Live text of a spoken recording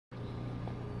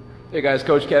Hey guys,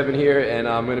 Coach Kevin here, and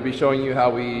I'm going to be showing you how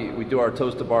we do our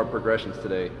toes to bar progressions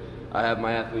today. I have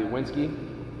my athlete Winsky,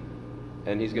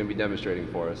 and he's going to be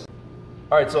demonstrating for us.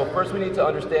 Alright, so first we need to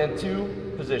understand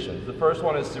two positions. The first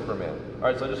one is Superman.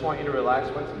 Alright, so I just want you to relax,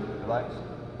 Winsky. Relax.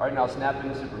 Alright, now snap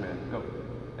into Superman. Go.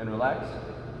 And relax,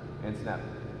 and snap.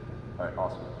 Alright,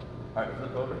 awesome. Alright,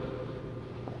 flip over.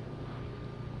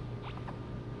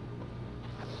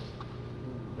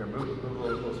 Here, move a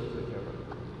little closer to the camera.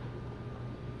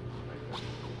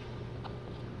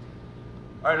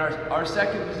 All right, our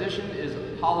second position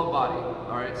is hollow body.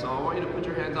 All right, so I want you to put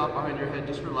your hands out behind your head,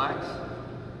 just relax.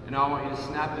 And now I want you to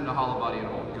snap into hollow body and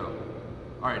hold, go.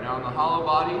 All right, now in the hollow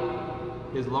body,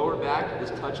 his lower back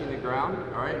is touching the ground.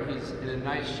 All right, he's in a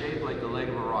nice shape like the leg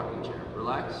of a rocking chair.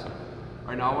 Relax. All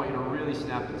right, now I want you to really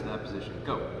snap into that position.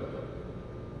 Go.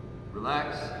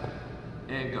 Relax,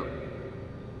 and go.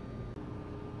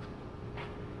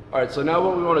 All right, so now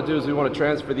what we want to do is we want to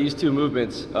transfer these two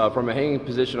movements from a hanging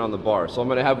position on the bar. So I'm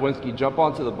going to have Winsky jump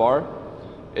onto the bar.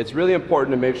 It's really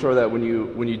important to make sure that when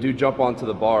you do jump onto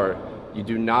the bar, you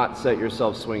do not set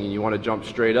yourself swinging. You want to jump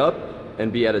straight up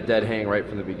and be at a dead hang right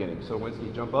from the beginning. So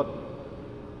Winsky, jump up.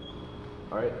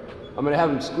 All right, I'm going to have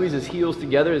him squeeze his heels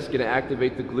together. It's going to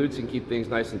activate the glutes and keep things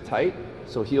nice and tight.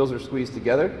 So heels are squeezed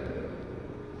together.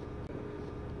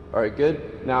 All right,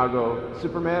 good. Now go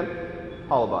Superman,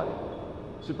 hollow body.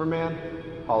 Superman,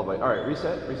 hollow body. All right,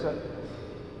 reset.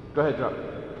 Go ahead, drop.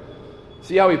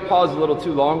 See how he paused a little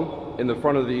too long in the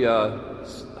front of the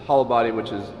hollow body,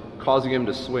 which is causing him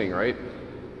to swing, right?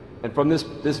 And from this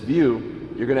view,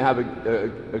 you're gonna have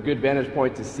a good vantage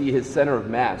point to see his center of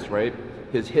mass, right?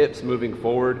 His hips moving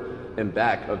forward and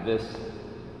back of this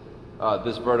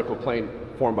vertical plane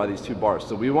formed by these two bars.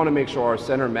 So we wanna make sure our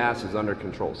center mass is under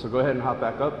control. So go ahead and hop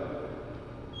back up.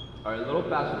 All right, a little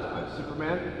faster this time.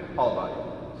 Superman, hollow body.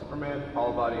 Superman,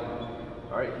 hollow body.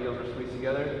 All right, heels are squeezed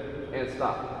together, and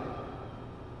stop.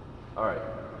 All right,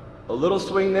 a little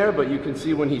swing there, but you can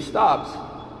see when he stops,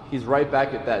 he's right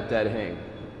back at that dead hang.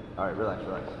 All right, relax.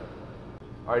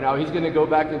 All right, now he's gonna go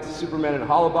back into Superman and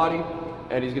hollow body,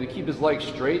 and he's gonna keep his legs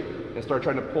straight and start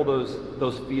trying to pull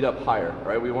those feet up higher, all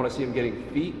right? We wanna see him getting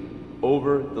feet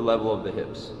over the level of the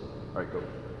hips. All right, go.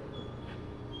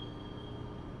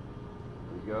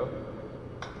 Go.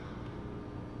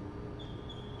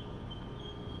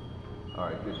 All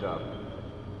right, good job.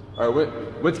 All right,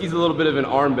 Winsky's a little bit of an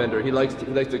arm bender. He likes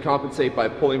to compensate by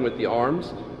pulling with the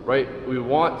arms, right? We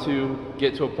want to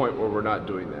get to a point where we're not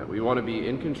doing that. We want to be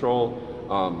in control,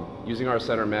 using our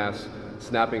center mass,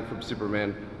 snapping from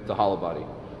Superman to hollow body.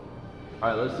 All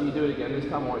right, let's see you do it again. This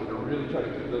time I want you to really try to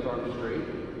keep those arms straight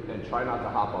and try not to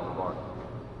hop on the bar.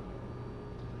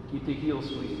 Keep the heels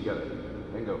squeezed together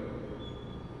and go.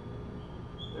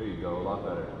 There you go, a lot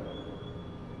better.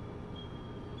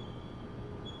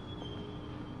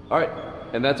 All right,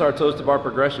 and that's our toes to bar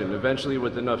progression. Eventually,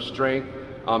 with enough strength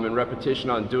and repetition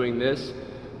on doing this,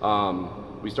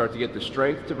 we start to get the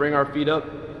strength to bring our feet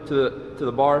up to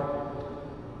the bar.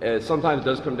 Sometimes it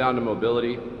does come down to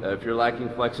mobility. If you're lacking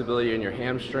flexibility in your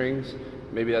hamstrings,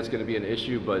 maybe that's going to be an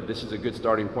issue, but this is a good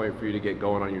starting point for you to get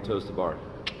going on your toes to bar.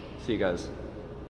 See you guys.